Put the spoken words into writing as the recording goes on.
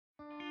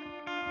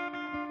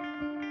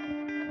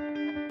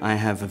I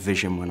have a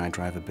vision when I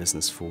drive a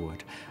business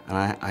forward,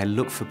 and I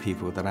look for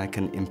people that I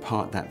can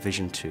impart that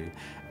vision to.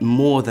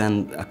 More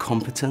than a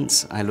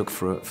competence, I look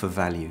for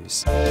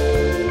values.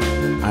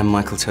 I'm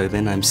Michael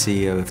Tobin, I'm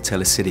CEO of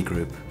Telecity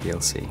Group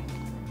plc.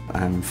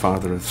 I'm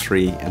father of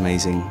 3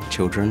 amazing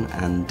children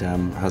and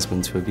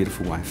husband to a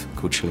beautiful wife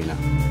called Shalina.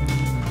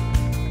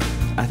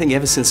 I think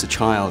ever since a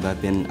child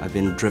I've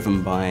been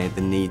driven by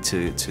the need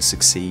to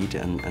succeed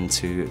and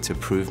to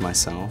prove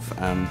myself.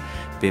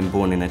 Being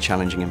born in a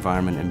challenging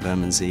environment in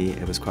Bermondsey,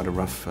 it was quite a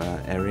rough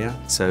area,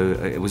 so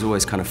it was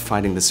always kind of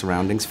fighting the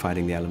surroundings,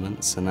 fighting the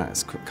elements, and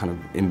that's kind of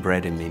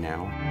inbred in me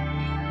now.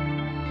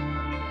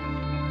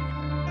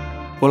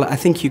 Well, I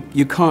think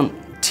you can't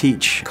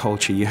teach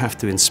culture, you have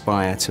to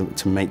inspire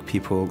to make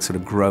people sort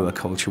of grow a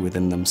culture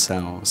within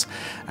themselves.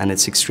 And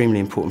it's extremely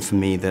important for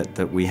me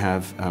that we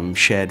have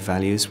shared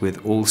values with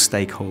all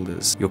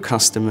stakeholders. Your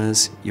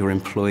customers, your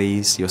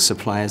employees, your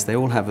suppliers, they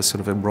all have a sort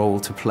of a role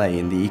to play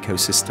in the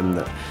ecosystem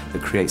that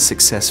creates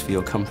success for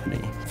your company.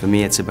 For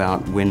me, it's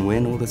about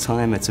win-win all the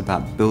time. It's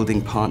about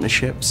building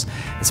partnerships.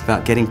 It's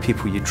about getting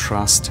people you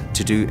trust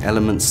to do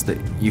elements that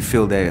you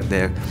feel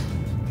they're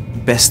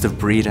best of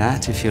breed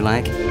at, if you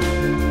like.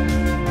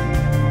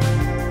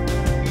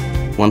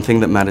 One thing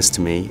that matters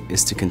to me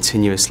is to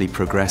continuously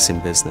progress in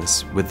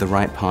business with the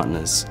right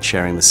partners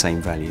sharing the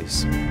same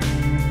values.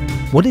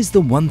 What is the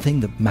one thing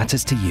that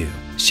matters to you?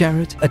 Share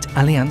it at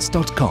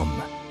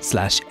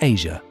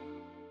allianz.com/Asia.